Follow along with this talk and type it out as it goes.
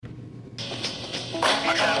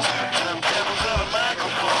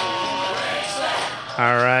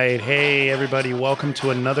All right. Hey, everybody. Welcome to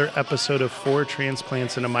another episode of Four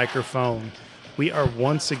Transplants and a Microphone. We are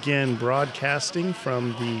once again broadcasting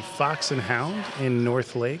from the Fox and Hound in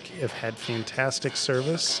North Lake. Have had fantastic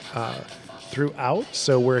service throughout,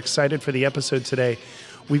 so we're excited for the episode today.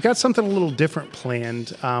 We've got something a little different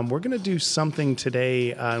planned. We're going to do something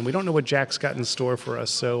today, and we don't know what Jack's got in store for us,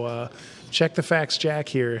 so check the facts. Jack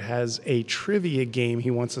here has a trivia game he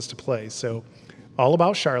wants us to play, so all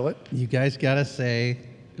about Charlotte. You guys got to say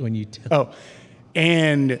when you tell. Oh,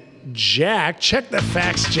 and Jack, check the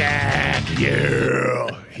facts, Jack.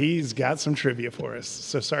 Yeah. He's got some trivia for us.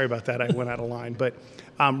 So sorry about that. I went out of line. But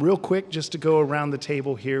real quick, just to go around the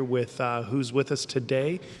table here with who's with us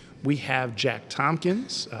today, we have Jack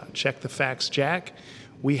Tompkins. Check the facts, Jack.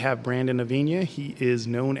 We have Brandon Avina. He is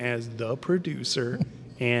known as the producer.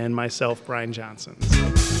 And myself, Brian Johnson.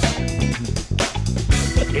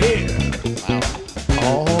 Yeah. Wow.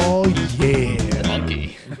 Oh, yeah.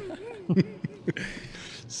 Funky.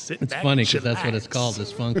 It's funny because that's what it's called,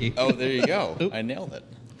 is funky. Oh, there you go. I nailed it.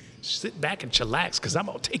 Sit back and chillax because I'm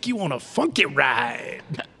going to take you on a funky ride.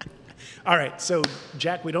 All right, so,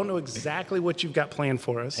 Jack, we don't know exactly what you've got planned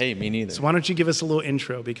for us. Hey, me neither. So why don't you give us a little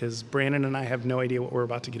intro because Brandon and I have no idea what we're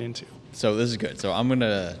about to get into. So this is good. So I'm going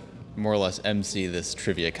to more or less MC this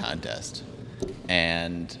trivia contest.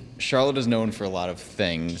 And Charlotte is known for a lot of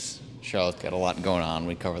things. Charlotte's got a lot going on.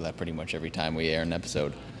 We cover that pretty much every time we air an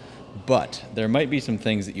episode. But there might be some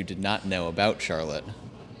things that you did not know about Charlotte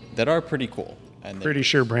that are pretty cool. And Pretty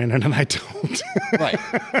sure Brandon and I don't. Right.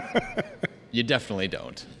 You definitely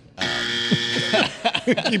don't.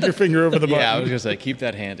 Keep your finger over the button. Yeah, I was going to say, keep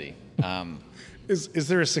that handy. Is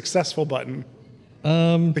there a successful button?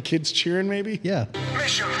 The kids cheering, maybe? Yeah.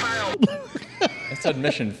 Mission failed. I said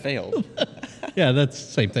mission failed. Yeah, that's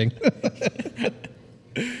the same thing.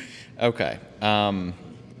 Okay.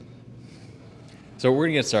 So we're going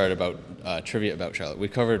to get started about trivia about Charlotte. We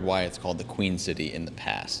covered why it's called the Queen City in the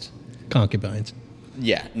past. Concubines.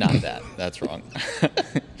 Yeah, not that. That's wrong.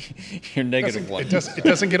 You're negative one. It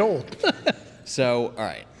doesn't get old. So, all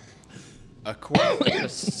right. According to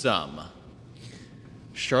some,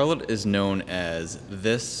 Charlotte is known as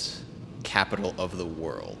this capital of the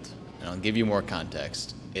world. And I'll give you more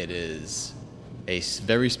context. It is a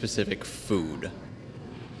very specific food,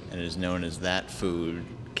 and it is known as that food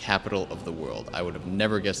capital of the world. I would have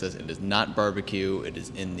never guessed this. It is not barbecue. It is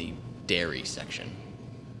in the dairy section.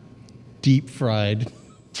 Deep fried.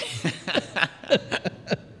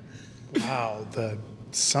 Wow, the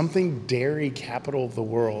something dairy capital of the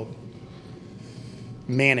world.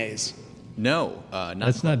 Mayonnaise. No,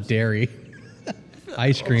 That's not dairy.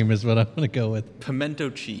 Ice cream is what I'm going to go with. pimento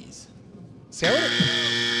cheese. See,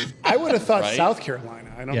 I would have thought Right? South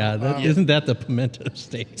Carolina. I don't Yeah, know. isn't that the pimento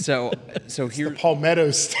state? So here. The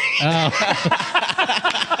Palmetto State.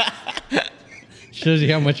 Shows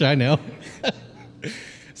you how much I know.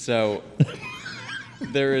 So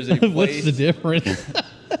there is a place. What's the difference?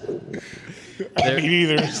 Me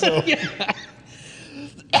either. So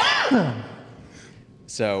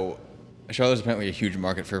So Charlotte is apparently a huge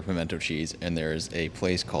market for pimento cheese, and there's a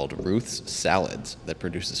place called Ruth's Salads that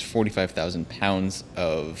produces 45,000 pounds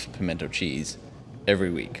of pimento cheese every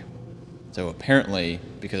week. So apparently,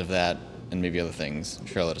 because of that and maybe other things,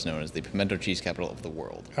 Charlotte is known as the pimento cheese capital of the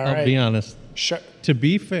world. all I'll right. be honest. Sh- To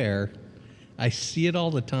be fair, I see it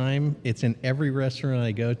all the time. It's in every restaurant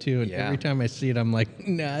I go to, and Yeah. every time I see it, I'm like,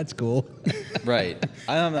 nah, it's cool. Right.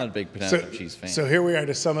 I'm not a big pimento cheese fan. So here we are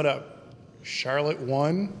to sum it up. Charlotte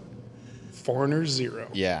 1, Foreigners 0.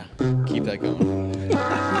 Yeah, keep that going.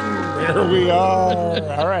 There we are.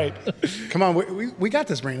 All right. Come on, we got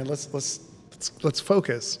this, Brandon. Let's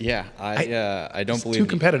focus. Yeah, I don't It's believe too you.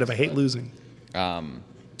 competitive. I hate losing.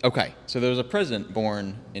 Okay, so there was a president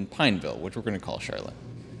born in Pineville, which we're going to call Charlotte.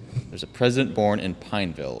 There's a president born in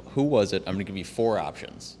Pineville. Who was it? I'm going to give you 4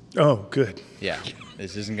 options. Oh, good. Yeah,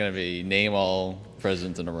 this isn't going to be name all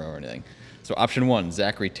presidents in a row or anything. So option 1,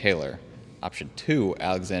 Zachary Taylor. Option 2,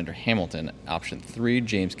 Alexander Hamilton. Option 3,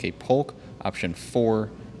 James K. Polk. Option 4,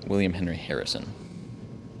 William Henry Harrison.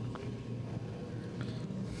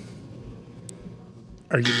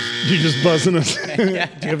 Are you just buzzing us? Do you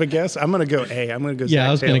have a guess? I'm going to go A. I'm going to go Yeah, Zach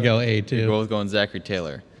I was going to Taylor. go A, You're too. both going Zachary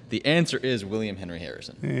Taylor. The answer is William Henry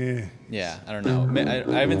Harrison. Yeah, I don't know.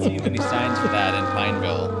 I haven't seen any signs for that in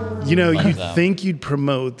Pineville. You know, But, you'd think you'd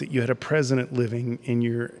promote that you had a president living in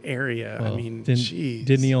your area. I Well, mean,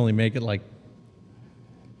 didn't he only make it like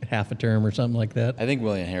half a term or something like that? I think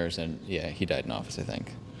William Harrison, yeah, he died in office, I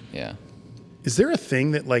think. Yeah. Is there a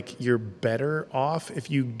thing that like you're better off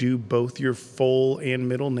if you do both your full and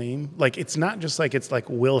middle name? Like it's not just like it's like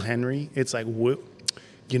Will Henry. It's like you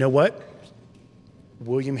know what?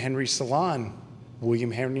 William Henry Salon.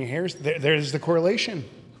 William Henry Harris. There's the correlation.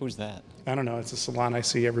 Who's that? I don't know. It's a salon I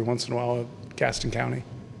see every once in a while in Gaston County.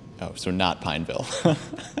 Oh, so not Pineville.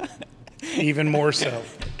 Even more so.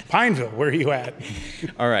 Pineville, where are you at?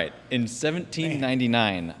 All right. In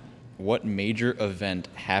 1799, what major event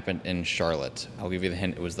happened in Charlotte? I'll give you the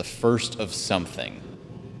hint. It was the first of something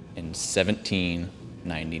in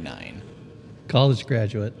 1799. College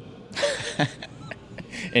graduate.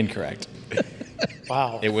 Incorrect.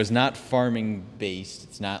 Wow. It was not farming based.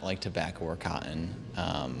 It's not like tobacco or cotton.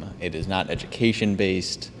 It is not education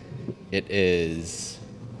based. It is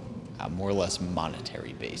more or less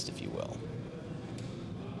monetary based, if you will.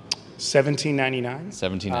 1799?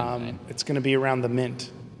 1799. It's going to be around the mint.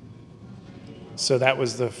 So that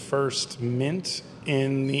was the first mint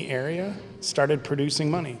in the area. Started producing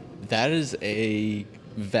money. That is a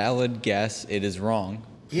valid guess. It is wrong.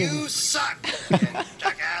 You suck,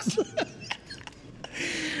 jackass.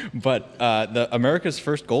 But the America's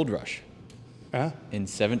first gold rush Huh? in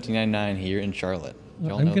 1799 here in Charlotte.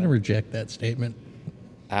 Y'all I'm know going to that? reject that statement.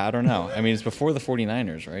 I don't know. I mean, it's before the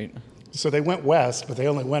 49ers, right? So they went west, but they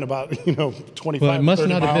only went about 25. Well, it must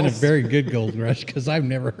 30 not have been a miles. very good gold rush because I've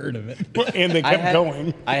never heard of it. And they kept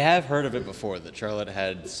going. I have heard of it before, that Charlotte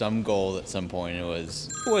had some gold at some point. It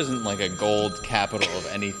wasn't like a gold capital of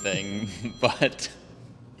anything, but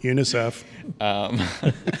UNICEF.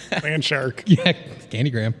 Land Shark. Yeah,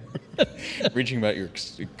 Candygram. reaching about your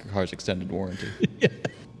car's extended warranty.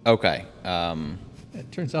 Okay.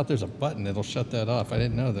 It turns out there's a button that'll shut that off. I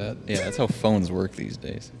didn't know that. Yeah, that's how phones work these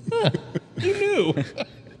days. Who knew?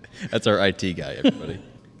 That's our IT guy, everybody.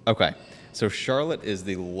 Okay, so Charlotte is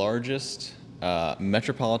the largest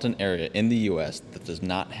metropolitan area in the U.S. that does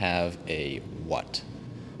not have a what?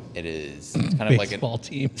 It's kind of like Baseball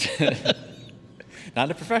team. not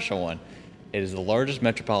a professional one. It is the largest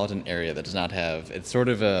metropolitan area that does not have. It's sort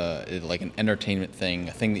of like an entertainment thing,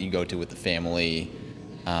 a thing that you go to with the family.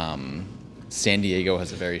 San Diego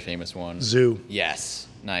has a very famous one. Zoo. Yes,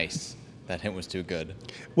 nice. That hint was too good.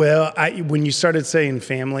 Well, when you started saying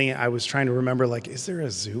family, I was trying to remember, like, is there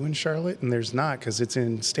a zoo in Charlotte? And there's not, because it's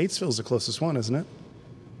in Statesville's the closest one, isn't it?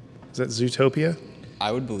 Is that Zootopia?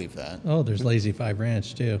 I would believe that. Oh, there's Lazy Five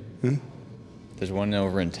Ranch, too. There's one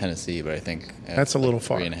over in Tennessee, but I think That's a little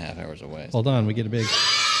far. 3.5 hours away. Hold on, we get a big...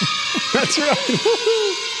 That's right.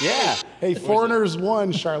 Yeah. Hey, Foreigners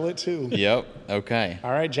won, Charlotte, too. Yep. Okay.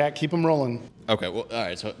 All right, Jack, keep them rolling. Okay. Well, all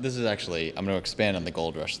right. So this is actually, I'm going to expand on the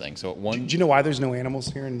gold rush thing. So Do you know why there's no animals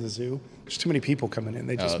here in the zoo? There's too many people coming in.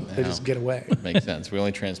 They just get away. Makes sense. We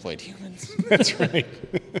only translate humans. That's right.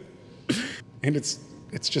 And it's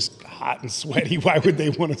just hot and sweaty. Why would they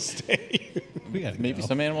want to stay? We gotta Maybe go.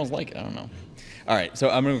 some animals like it. I don't know. All right. So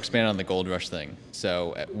I'm going to expand on the gold rush thing.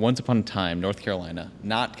 So once upon a time, North Carolina,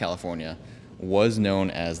 not California, was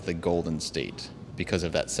known as the Golden State because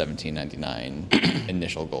of that 1799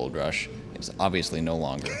 initial gold rush. It's obviously no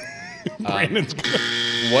longer. Brandon's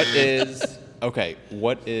What is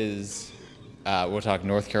we'll talk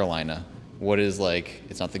North Carolina. What is, like,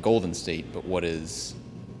 it's not the Golden State, but what is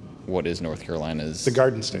North Carolina's The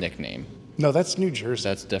Garden State. nickname? No, that's New Jersey.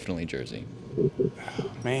 That's definitely Jersey.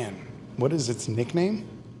 Man, what is its nickname?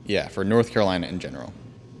 Yeah, for North Carolina in general.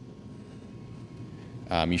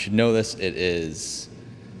 You should know this. It is,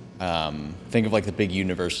 think of like the big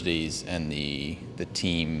universities and the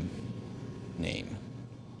team name.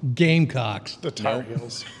 Gamecocks. The Tar Nope.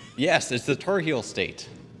 Heels. Yes, it's the Tar Heel State.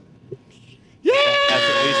 Yeah! That's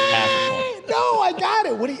at least half a point. No, I got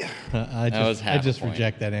it. What do you... I was just, half I a just point.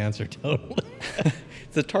 reject that answer totally.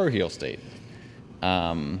 It's the Tar Heel State.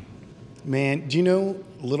 Man, do you know,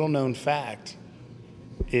 little known fact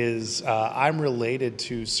is I'm related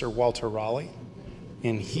to Sir Walter Raleigh,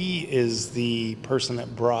 and he is the person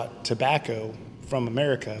that brought tobacco from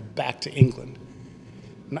America back to England.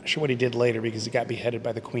 I'm not sure what he did later because he got beheaded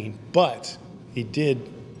by the Queen, but he did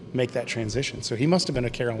make that transition. So he must have been a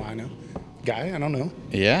Carolina guy. I don't know.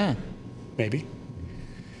 Yeah. Maybe.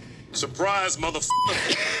 Surprise,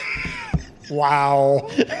 motherfucker. Wow.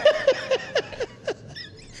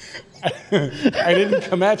 I didn't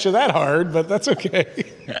come at you that hard, but that's okay.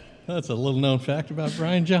 That's a little known fact about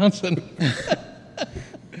Brian Johnson.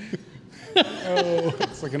 Oh,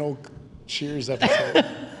 it's like an old Cheers episode.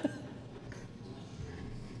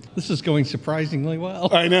 This is going surprisingly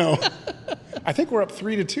well. I know. I think we're up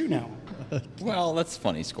 3-2 now. Well, that's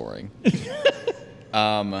funny scoring. Okay.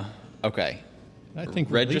 I think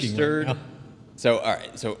we're leading Registered. right now. So, all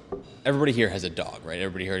right. So, everybody here has a dog, right?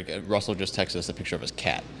 Everybody here. Russell just texted us a picture of his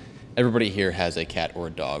cat. Everybody here has a cat or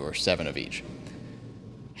a dog, or 7 of each.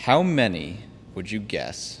 How many would you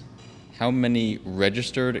guess How many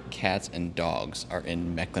registered cats and dogs are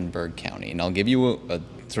in Mecklenburg County? And I'll give you a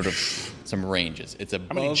sort of some ranges. It's above,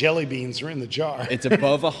 How many jelly beans are in the jar? it's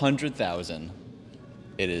above 100,000.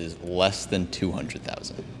 It is less than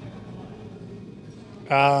 200,000.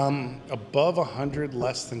 Above 100,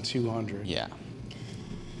 less than 200. Yeah.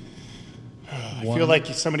 I feel like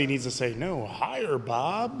somebody needs to say, no, higher,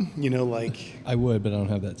 Bob. You know, like, I would, but I don't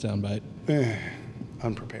have that soundbite.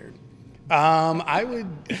 unprepared. I'm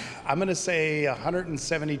going to say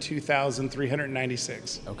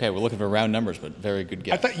 172,396. Okay, we're looking for round numbers, but very good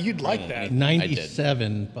guess. I thought you'd like that. I did.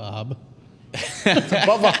 97, Bob.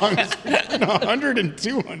 Above 100, 100 and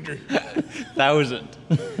 200. 1,000.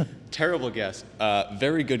 Terrible guess.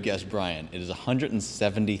 Very good guess, Brian. It is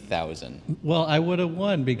 170,000. Well, I would have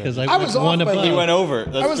won because I, I was won off by above. He went over.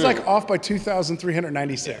 That's I was true. like off by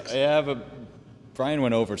 2,396. Yeah, but Brian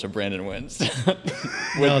went over, so Brandon wins.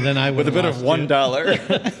 Well, then I With a would bit of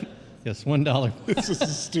 $1. Yes, $1. This is the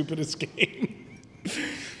stupidest game.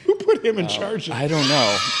 Who put him in charge of I don't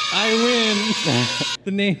know. I win.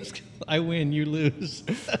 The names. I win. You lose.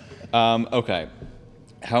 Okay.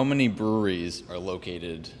 How many breweries are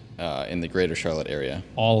located in the greater Charlotte area?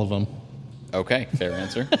 All of them. Okay, fair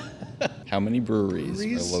answer. How many breweries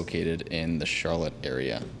Breweries? are located in the Charlotte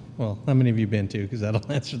area? Well, how many have you been to? Because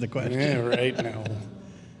that'll answer the question. Yeah, right now.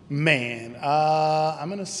 Man, I'm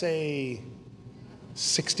going to say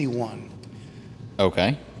 61.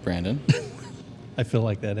 Okay, Brandon. I feel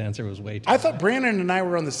like that answer was way too. I thought Brandon and I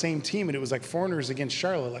were on the same team, and it was like foreigners against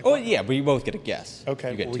Charlotte. Like, Oh, yeah, but you both get a guess.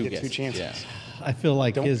 Okay, you get well, we two get two guesses. chances. Yeah. I feel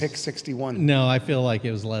like don't his. pick 61. No, I feel like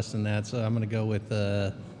it was less than that, so I'm going to go with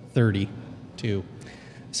 32.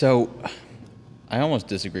 So, I almost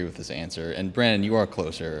disagree with this answer. And Brandon, you are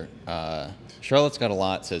closer. Charlotte's got a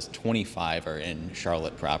lot. Says 25 are in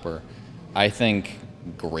Charlotte proper. I think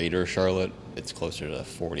greater Charlotte, it's closer to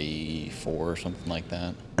 44 or something like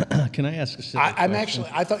that. Can I ask a silly I'm question? actually,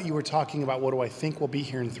 I thought you were talking about what do I think will be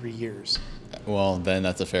here in 3 years. Well, then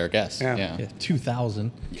that's a fair guess. Yeah. Yeah,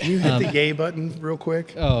 2,000. Can you hit the yay button real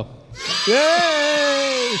quick? Oh,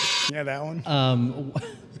 Yay! Yeah, that one.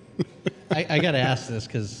 I got to ask this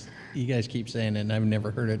because you guys keep saying it, and I've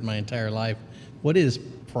never heard it in my entire life. What is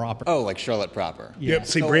proper? Oh, like Charlotte proper. Yep.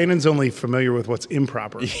 See, Brandon's only familiar with what's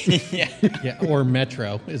improper. Yeah, or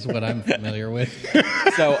Metro is what I'm familiar with.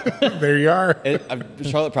 So, There you are.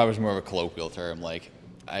 Charlotte proper is more of a colloquial term. Like,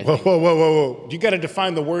 I Whoa, think, whoa, whoa, whoa, whoa. You got to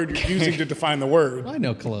define the word you're using to define the word. I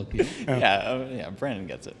know colloquial. yeah, Brandon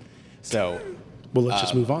gets it. So, Well, let's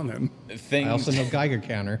just move on then. things. I also know Geiger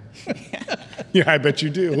counter. Yeah, I bet you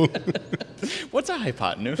do. What's a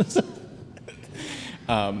hypotenuse?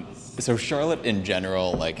 So Charlotte in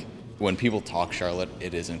general, like when people talk Charlotte,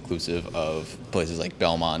 it is inclusive of places like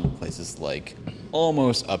Belmont, places like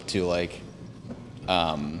almost up to like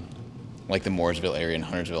the Mooresville area and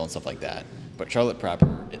Huntersville and stuff like that. But Charlotte proper,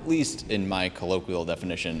 at least in my colloquial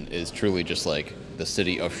definition, is truly just like the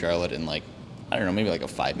city of Charlotte and like, I don't know, maybe like a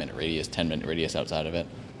 5-minute radius, 10-minute radius outside of it,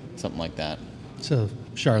 something like that. So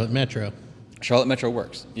Charlotte Metro. Charlotte Metro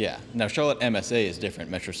works, yeah. Now, Charlotte MSA is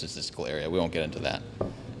different, Metro Statistical Area. We won't get into that.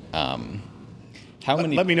 How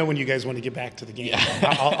many Let me know when you guys want to get back to the game.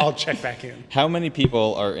 I'll check back in. How many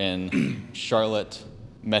people are in Charlotte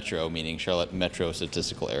Metro, meaning Charlotte Metro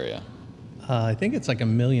Statistical Area? I think it's like 1.2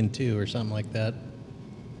 million or something like that.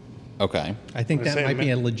 Okay. I think I was that saying might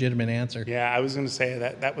be a legitimate answer. Yeah, I was going to say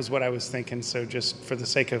that was what I was thinking. So just for the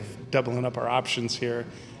sake of doubling up our options here,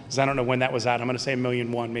 because I don't know when that was out, I'm going to say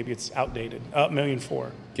 1,000,001. Maybe it's outdated.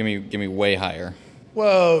 1,000,004. Give me way higher.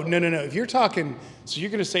 Whoa, no. If you're talking, so you're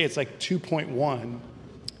going to say it's like 2.1.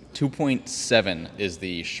 2.7 is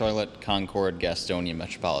the Charlotte Concord Gastonia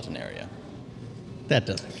metropolitan area. That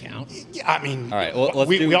doesn't count. Yeah, I mean, All right, well, let's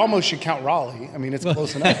we do- almost should count Raleigh. I mean, it's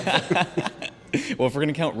close enough. Well, if we're going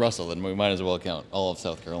to count Russell, then we might as well count all of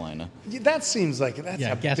South Carolina. Yeah, that seems like that's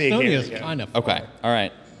Yeah, a big Gastonia is area. kind of Okay, all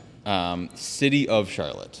right. City of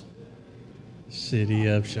Charlotte. City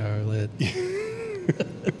of Charlotte.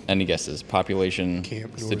 Any guesses? Population,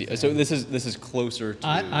 Camp city. North So this is closer to.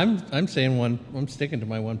 I'm saying one. I'm sticking to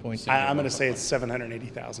my 1.6. I'm going to say it's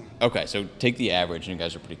 780,000. Okay, so take the average, and you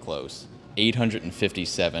guys are pretty close.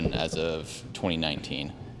 857 as of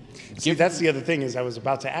 2019. See, that's the other thing is I was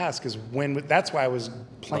about to ask is when. That's why I was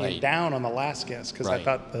playing Right. down on the last guess because I Right.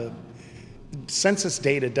 thought the census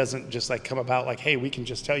data doesn't just like come about like, hey, we can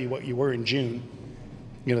just tell you what you were in June.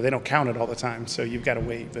 You know, they don't count it all the time, so you've got to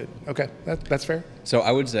wait. But okay, that's fair. So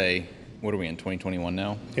I would say, what are we in 2021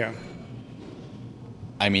 now? Yeah.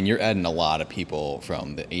 I mean, you're adding a lot of people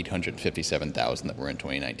from the 857,000 that were in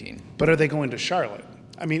 2019. But are they going to Charlotte?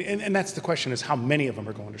 I mean, and that's the question is how many of them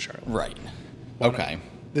are going to Charlotte? Right. Okay.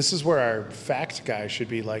 This is where our fact guy should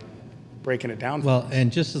be like breaking it down. Well,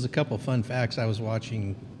 and just as a couple fun facts, I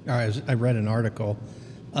read an article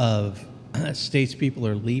of states people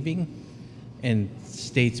are leaving and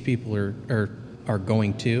states people are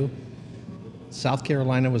going to. South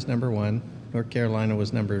Carolina was number 1. North Carolina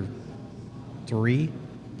was number 3. I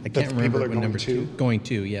That can't the remember people are what going number to? 2. Going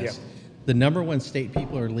to, yes. Yep. The number 1 state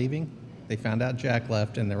people are leaving. They found out Jack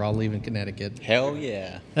left, and they're all leaving Connecticut. Hell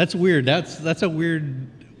yeah. That's weird. That's a weird.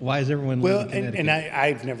 Why is everyone Well, leaving Connecticut? and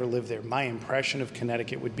I've never lived there. My impression of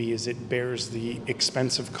Connecticut would be is it bears the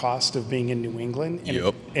expensive cost of being in New England, and,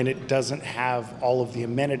 Yep. and it doesn't have all of the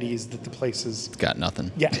amenities that the places. Got nothing.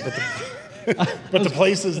 Yeah, but the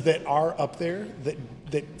places that are up there that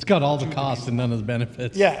It's got all the costs and none of the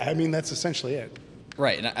benefits. yeah, I mean that's essentially it.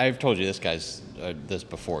 Right, and I've told you this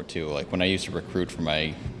before too. Like when I used to recruit for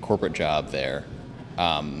my corporate job there,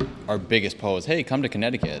 our biggest pull was, "Hey, come to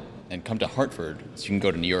Connecticut and come to Hartford, so you can go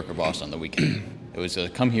to New York or Boston on the weekend." It was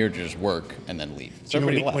come here to just work and then leave. So You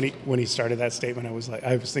know, everybody left. when he started that statement, I was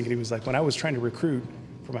thinking he was like, when I was trying to recruit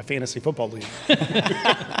for my fantasy football league.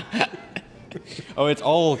 Oh, it's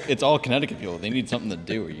all Connecticut people. They need something to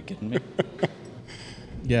do. Are you kidding me?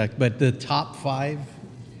 Yeah, but the top 5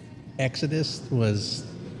 exodus was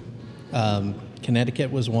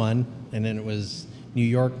Connecticut was 1, and then it was New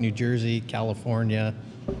York, New Jersey, California.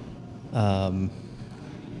 I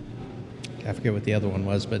forget what the other one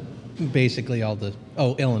was, but basically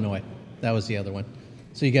Illinois. That was the other one.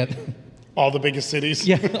 So you got All the biggest cities.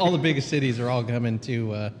 yeah, all the biggest cities are all coming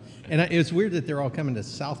to. It's weird that they're all coming to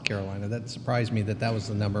South Carolina. That surprised me that was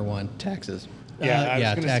the number 1. Taxes. Yeah, I was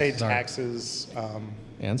going to say taxes are- taxes.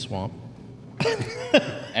 And swamp.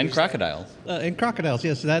 And crocodiles. And crocodiles,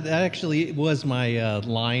 yes. That actually was my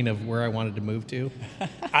line of where I wanted to move to.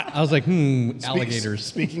 I was like, alligators.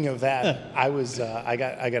 Speaking of that, I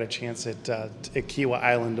got a chance at Kiawah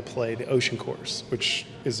Island to play the Ocean Course, which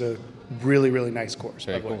is a really, really nice course.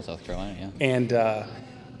 Very by the way. cool, South Carolina. Yeah. And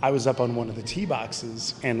I was up on one of the tee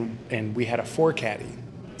boxes, and we had a 4 caddy.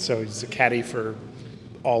 So he's a caddy for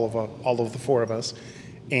all of the 4 of us.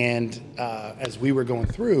 And as we were going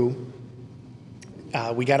through,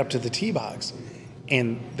 we got up to the tee box,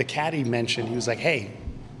 and the caddy mentioned, he was like, "Hey,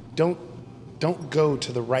 don't go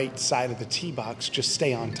to the right side of the tee box. Just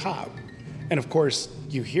stay on top." And of course,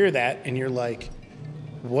 you hear that, and you're like,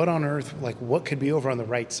 "What on earth? Like, what could be over on the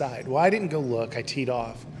right side?" Well, I didn't go look. I teed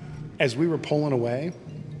off. As we were pulling away,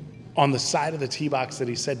 on the side of the tee box that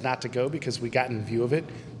he said not to go because we got in view of it,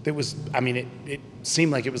 it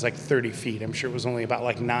seemed like it was like 30 feet. I'm sure it was only about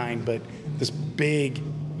like 9, but this big,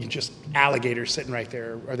 just alligators sitting right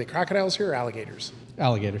there. Are they crocodiles here or alligators?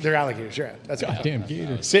 Alligators. They're alligators, yeah. That's what I thought. Goddamn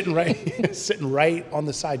gators. Sitting right on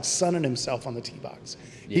the side, sunning himself on the tee box.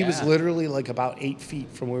 He was Yeah. literally like about 8 feet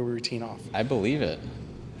from where we were teeing off. I believe it.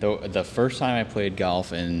 The first time I played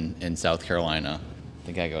golf in South Carolina,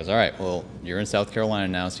 the guy goes, "All right, well, you're in South Carolina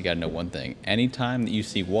now, so you got to know one thing. Anytime that you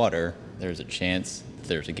see water, there's a chance that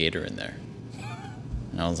there's a gator in there."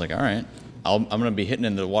 And I was like, "All right, I'm going to be hitting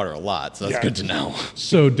into the water a lot, so that's Yeah. good to know."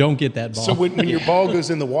 So don't get that ball. So when your ball goes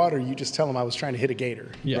in the water, you just tell him I was trying to hit a gator.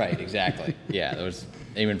 Yeah. Right, exactly. Yeah, there was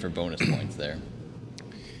aiming for bonus points there.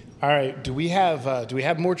 All right, do we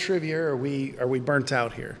have more trivia, or are we burnt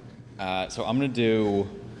out here? So I'm going to do.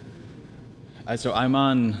 So I'm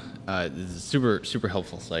on this is a super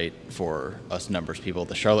helpful site for us numbers people,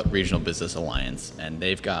 the Charlotte Regional Business Alliance, and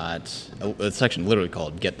they've got a section literally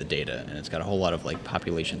called "Get the Data," and it's got a whole lot of like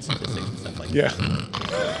population statistics and stuff like that.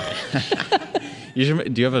 Yeah.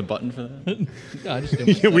 Do you have a button for that? No, I just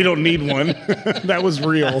didn't- We don't need one. That was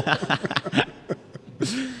real.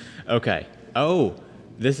 Okay. Oh,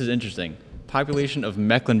 this is interesting. Population of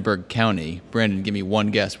Mecklenburg County. Brandon, give me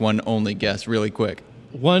one only guess, really quick.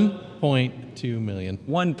 1.2 million.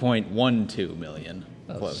 1.12 million.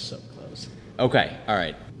 That was Close. so close. Okay, all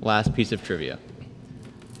right. Last piece of trivia.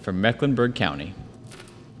 For Mecklenburg County,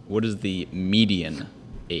 what is the median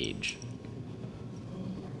age?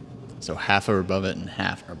 So half are above it and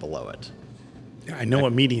half are below it. I know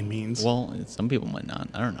what median means. Well, some people might not.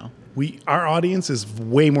 I don't know. Our audience is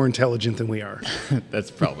way more intelligent than we are. That's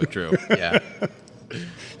probably true. Yeah.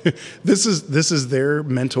 This is their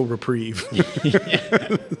mental reprieve.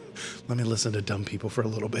 Let me listen to dumb people for a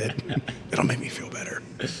little bit. It'll make me feel better.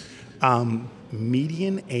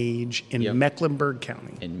 Median age in Yep. Mecklenburg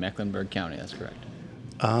County. In Mecklenburg County, that's correct.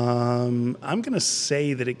 I'm going to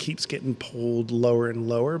say that it keeps getting pulled lower and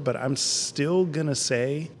lower, but I'm still going to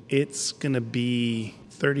say it's going to be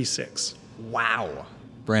 36. Wow.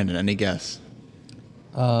 Brandon, any guess?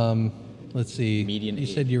 Let's see. Median You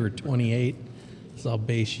age. said you were 28, so I'll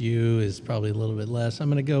base you is probably a little bit less. I'm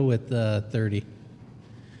going to go with 30.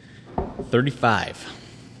 35.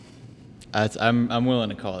 I'm willing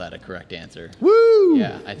to call that a correct answer. Woo!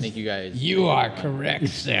 Yeah, I think you guys. You are correct,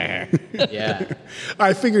 sir. Yeah.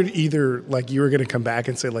 I figured either like you were going to come back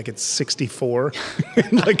and say like it's 64,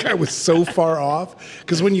 and like I was so far off.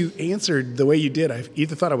 Because when you answered the way you did, I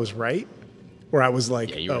either thought I was right, or I was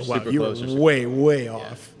like, Yeah, you were oh wow, super you close or were super way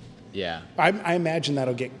off. Yeah. I imagine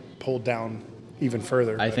that'll get pulled down even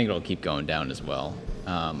further. I but- think it'll keep going down as well.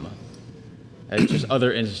 Just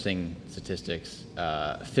other interesting statistics.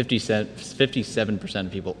 57%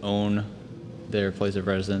 of people own their place of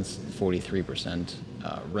residence. 43%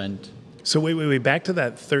 rent. So wait, back to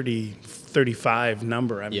that 35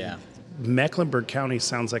 number. I mean, Yeah. Mecklenburg County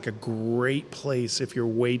sounds like a great place if you're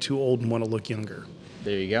way too old and want to look younger.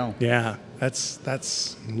 There you go. Yeah, that's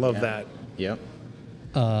love Yeah. that. Yep.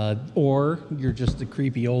 Or you're just a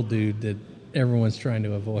creepy old dude that everyone's trying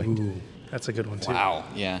to avoid. Ooh, that's a good one too. Wow.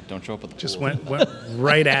 Yeah. Don't show up at the Just pool. went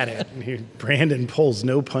right at it. And here, Brandon pulls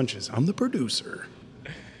no punches. I'm the producer.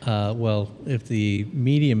 Well, if the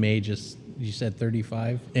medium age is, you said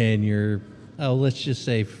 35, and you're, let's just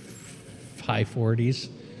say high 40s,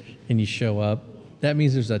 and you show up, that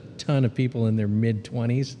means there's a ton of people in their mid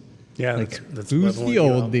 20s. Yeah, Like, that's who's leveling the you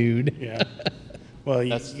old up. dude? Yeah. Well, you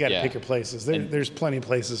got That's- to yeah. pick your places. And- There's plenty of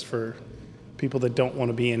places for people that don't want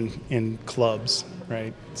to be in clubs,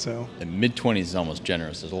 right? So The mid-20s is almost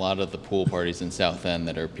generous. There's a lot of the pool parties in South End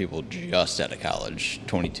that are people just out of college,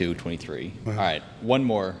 22, 23. All right, one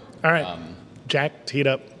more. all right, Jack, tee it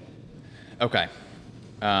up. Okay.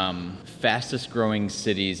 Fastest growing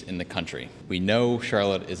cities in the country. We know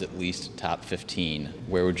Charlotte is at least top 15.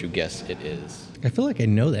 Where would you guess it is? I feel like I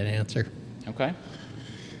know that answer. Okay.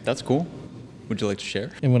 That's cool. Would you like to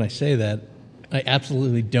share? And when I say that, I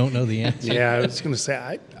absolutely don't know the answer. Yeah, I was gonna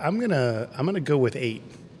say I'm gonna go with 8.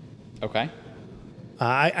 Okay.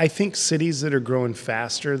 I think cities that are growing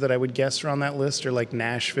faster that I would guess are on that list are like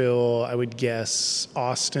Nashville. I would guess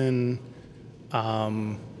Austin.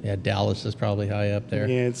 Yeah, Dallas is probably high up there.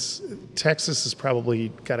 Yeah, Texas has probably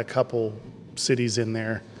got a couple cities in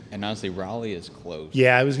there. And honestly, Raleigh is close.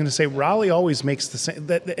 Yeah, I was going to say Raleigh always makes the same.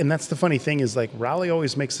 And that's the funny thing is like Raleigh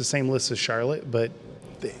always makes the same list as Charlotte, but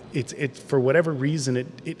it for whatever reason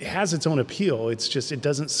it has its own appeal. It's just it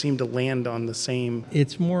doesn't seem to land on the same.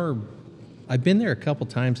 It's more, I've been there a couple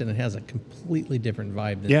times and it has a completely different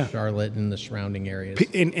vibe than Yeah. Charlotte and the surrounding areas.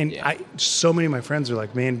 And Yeah. so many of my friends are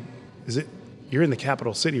like, man, you're in the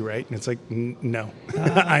capital city, right? And it's like, no,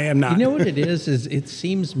 I am not. You know what it is it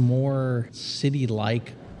seems more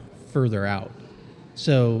city-like further out.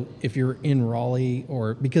 So if you're in Raleigh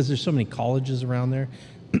or because there's so many colleges around there,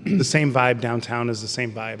 The same vibe downtown is the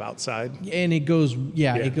same vibe outside. and it goes,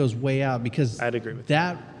 it goes way out because I'd agree with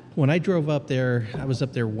that. When I drove up there, I was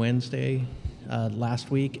up there Wednesday last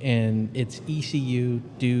week, and it's ECU,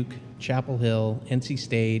 Duke, Chapel Hill, NC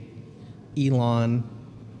State, Elon,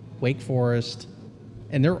 Wake Forest,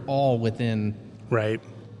 and they're all within. Right.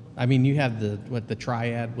 I mean, you have the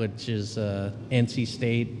triad, which is NC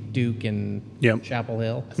State, Duke, and Yep. Chapel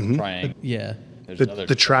Hill. That's a triangle. Yeah. There's another.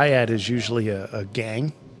 The triad is usually a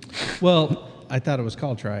gang. Well, I thought it was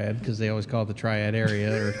called triad because they always call it the triad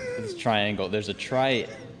area. Or It's triangle. There's a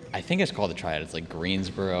I think it's called the triad. It's like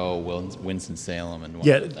Greensboro, Winston-Salem, and one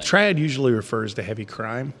Yeah, other thing. triad usually refers to heavy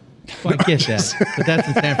crime. well, I get that, but that's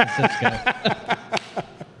in San Francisco.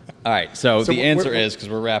 All right, so the we're- answer is, because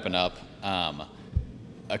we're wrapping up,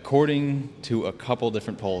 according to a couple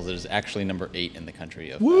different polls, it is actually number 8 in the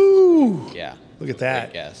country. Of Woo! yeah. Look at Great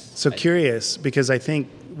that. guess. So curious because I think,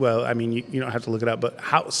 well, I mean, you don't have to look it up, but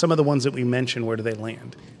how some of the ones that we mentioned, where do they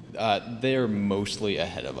land? They're mostly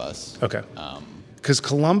ahead of us. Okay. Because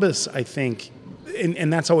Columbus, I think,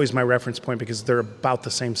 and that's always my reference point because they're about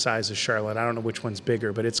the same size as Charlotte. I don't know which one's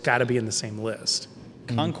bigger, but it's got to be in the same list.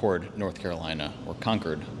 Concord, North Carolina, or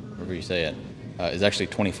Concord, however you say it, is actually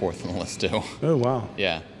 24th on the list too. Oh, wow.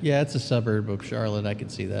 Yeah, Yeah, it's a suburb of Charlotte. I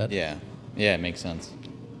could see that. yeah, it makes sense.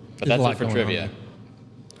 But There's a that's lot it for going on trivia.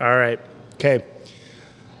 there. All right. Okay.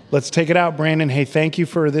 Let's take it out, Brandon. Hey, thank you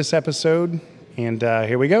for this episode. And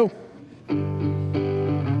here we go.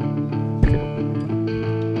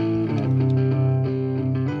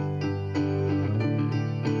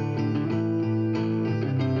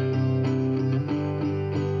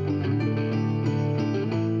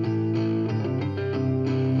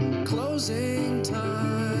 Closing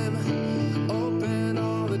time. Open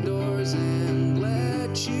all the doors and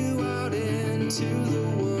let you out into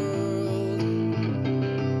the world.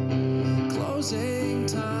 Closing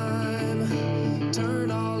time.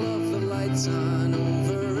 Turn all of the lights on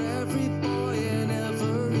over every boy and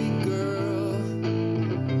every girl.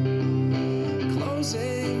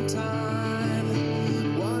 Closing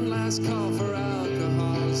time. One last call.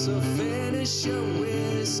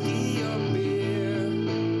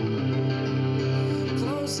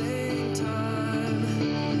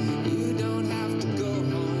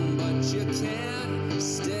 you can't